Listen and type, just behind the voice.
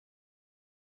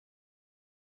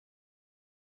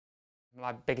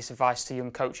My biggest advice to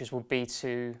young coaches would be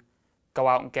to go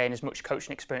out and gain as much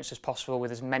coaching experience as possible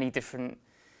with as many different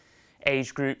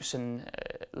age groups and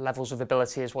levels of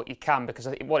ability as what you can, because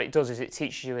what it does is it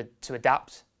teaches you to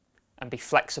adapt and be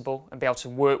flexible and be able to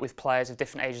work with players of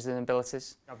different ages and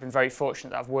abilities. I've been very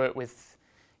fortunate that I've worked with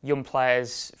young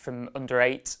players from under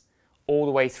 8 all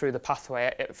the way through the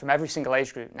pathway from every single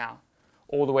age group now,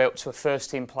 all the way up to a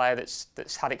first team player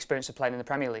that's had experience of playing in the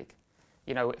Premier League,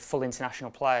 you know, full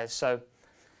international players. So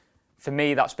for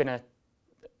me, that's been a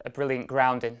brilliant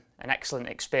grounding, an excellent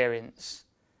experience,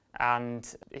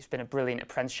 and it's been a brilliant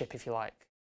apprenticeship, if you like.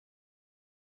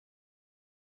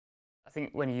 I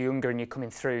think when you're younger and you're coming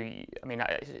through, I mean,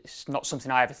 it's not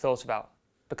something I ever thought about,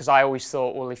 because I always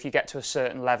thought, well, if you get to a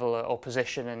certain level or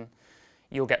position and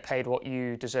you'll get paid what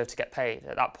you deserve to get paid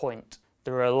at that point.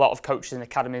 There are a lot of coaches in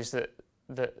academies that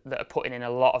are putting in a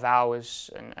lot of hours,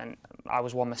 and I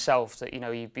was one myself. That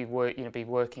you'd be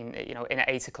working in at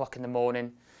 8 o'clock in the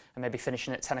morning and maybe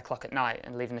finishing at 10 o'clock at night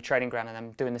and leaving the training ground, and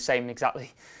then doing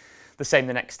exactly the same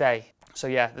the next day. So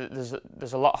yeah,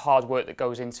 there's a lot of hard work that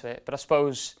goes into it. But I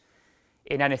suppose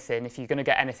in anything, if you're going to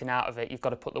get anything out of it, you've got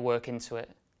to put the work into it,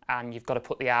 and you've got to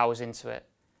put the hours into it.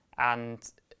 And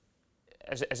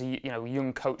as a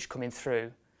young coach coming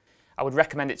through, I would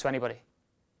recommend it to anybody,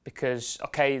 because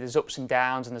okay, there's ups and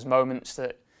downs and there's moments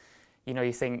that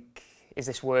you think, is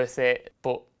this worth it?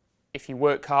 But if you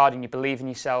work hard and you believe in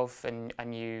yourself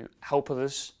and you help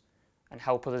others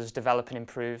develop and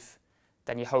improve,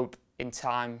 then you hope in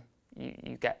time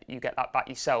you get that back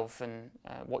yourself and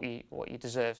what you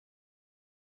deserve.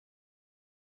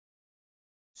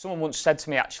 Someone once said to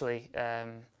me, actually,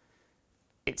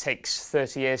 it takes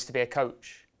 30 years to be a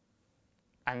coach,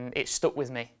 and it stuck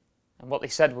with me. And what they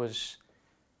said was,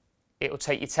 it will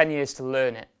take you 10 years to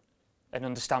learn it and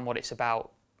understand what it's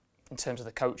about in terms of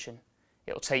the coaching.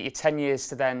 It will take you 10 years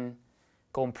to then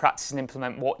go and practice and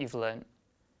implement what you've learned.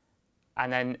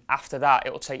 And then after that,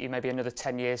 it will take you maybe another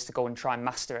 10 years to go and try and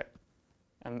master it,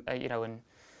 and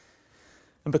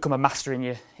and become a master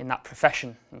in that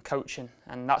profession and coaching.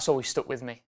 And that's always stuck with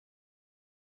me.